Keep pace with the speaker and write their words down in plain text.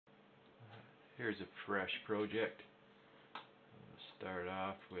Here's a fresh project. We'll start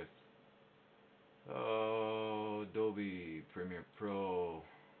off with Adobe Premiere Pro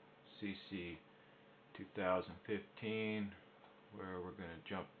CC 2015, where we're going to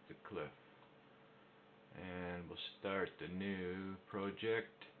jump the cliff. And we'll start the new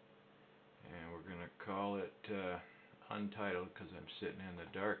project, and we're going to call it Untitled because I'm sitting in the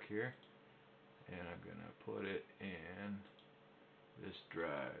dark here. And I'm going to put it in this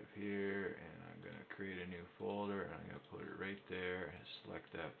drive here, and I'm going to create a new folder, and I'm going to put it right there and select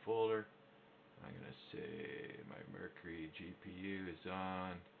that folder. I'm going to say my Mercury GPU is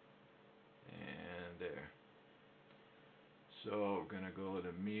on, and there. So we're going to go to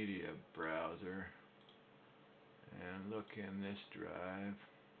the media browser and look in this drive.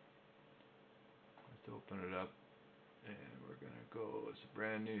 Let's open it up, and we're going to go, it's a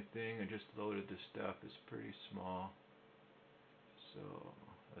brand new thing. I just loaded this stuff. It's pretty small, so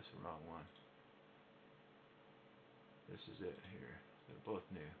that's the wrong one. This is it here. They're both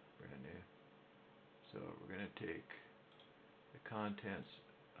new, brand new. So we're going to take the contents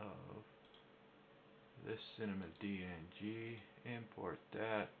of this Cinema DNG, import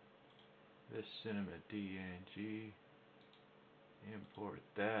that, this Cinema DNG, import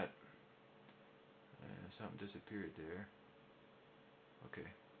that, and something disappeared there.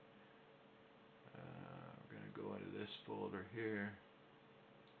 Okay. We're going to go into this folder here.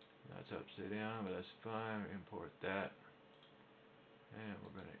 That's upside down, but that's fine. Import that, and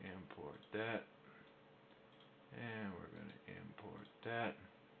we're going to import that, and we're going to import that,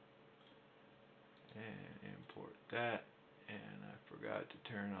 and import that. And I forgot to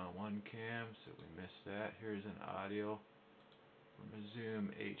turn on one cam, so we missed that. Here's an audio from a Zoom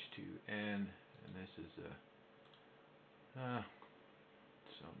H2N, and this is a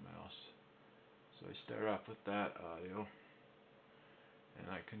something else. So I start off with that audio, and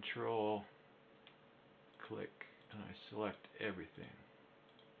I control click, and I select everything,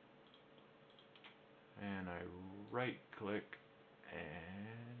 and I right click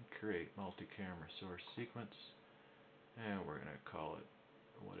and create multi-camera source sequence, and we're going to call it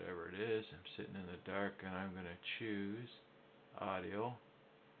whatever it is. I'm sitting in the dark, and I'm going to choose audio.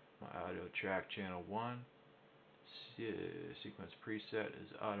 My audio track channel 1. Sequence preset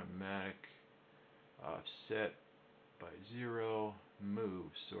is automatic, offset by 0, move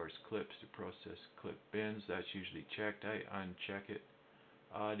source clips to process clip bins. That's usually checked. I uncheck it.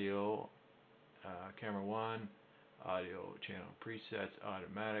 Audio camera 1, audio channel presets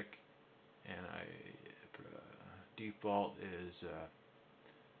automatic, and I default is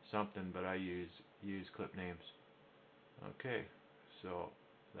something, but I use clip names. Okay, so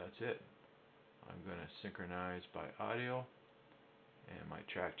that's it. I'm going to synchronize by audio, and my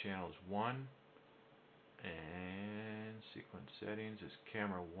track channel is 1, and sequence settings is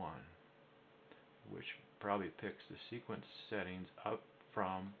camera 1, which probably picks the sequence settings up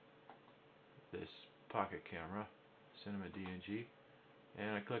from this pocket camera, Cinema DNG,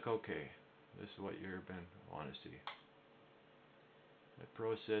 and I click OK. This is what you're going to want to see. It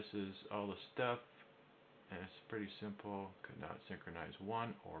processes all the stuff, and it's pretty simple. Could not synchronize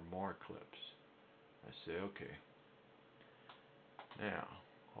one or more clips. I say OK. Now,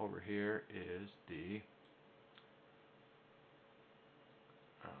 over here is the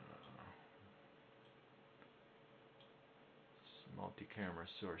multi-camera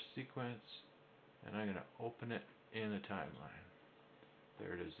source sequence, and I'm going to open it in the timeline.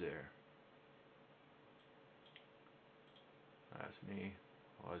 There it is there. That's me.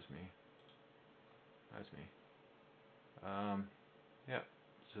 Was me. That's me. Yep.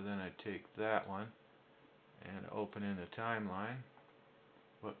 So then I take that one and open in the timeline.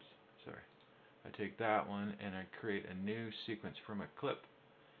 Whoops, sorry. I take that one and I create a new sequence from a clip,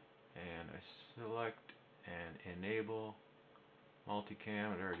 and I select and enable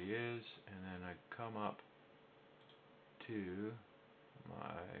multicam. It already is, and then I come up to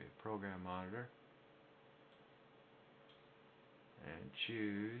my program monitor and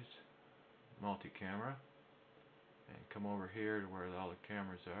choose multi-camera, and come over here to where all the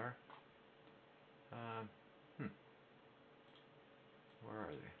cameras are. Where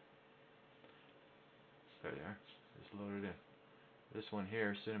are they? There they are. Just loaded in. This one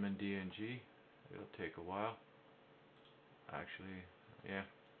here, Cinema DNG. It'll take a while. Actually, yeah.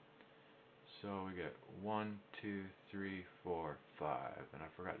 So we got 1, 2, 3, 4, 5, and I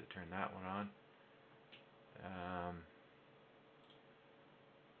forgot to turn that one on.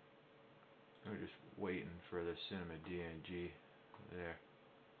 We're just waiting for the Cinema DNG there.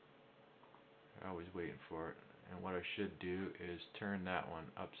 Always waiting for it. And what I should do is turn that one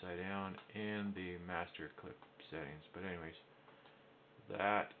upside down in the master clip settings. But anyways,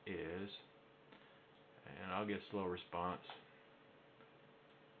 that is and I'll get slow response.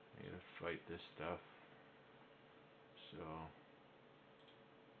 I gotta fight this stuff. So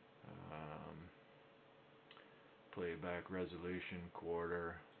playback resolution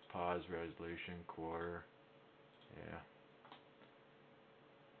quarter, pause resolution quarter. Yeah.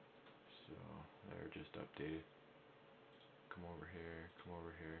 So they're just updated. Come over here, come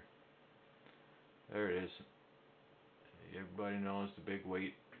over here. There it is. Everybody knows the big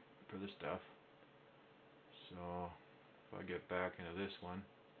wait for the stuff. So if I get back into this one,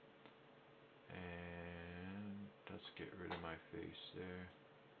 and let's get rid of my face there.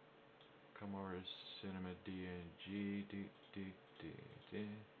 Come over to Cinema DNG.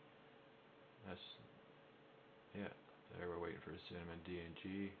 That's, yeah, there we're waiting for Cinema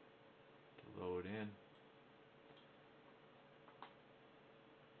DNG to load in.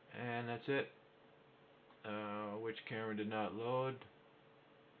 And that's it. Which camera did not load?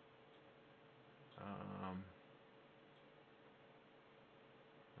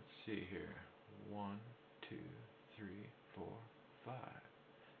 Let's see here. 1, 2, 3, 4, 5.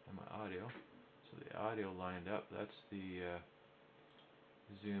 And my audio. So the audio lined up. That's the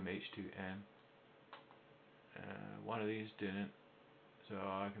Zoom H2N. One of these didn't, so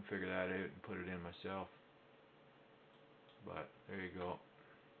I can figure that out and put it in myself. But there you go.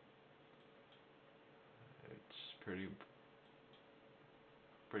 It's pretty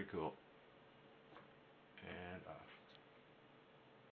cool.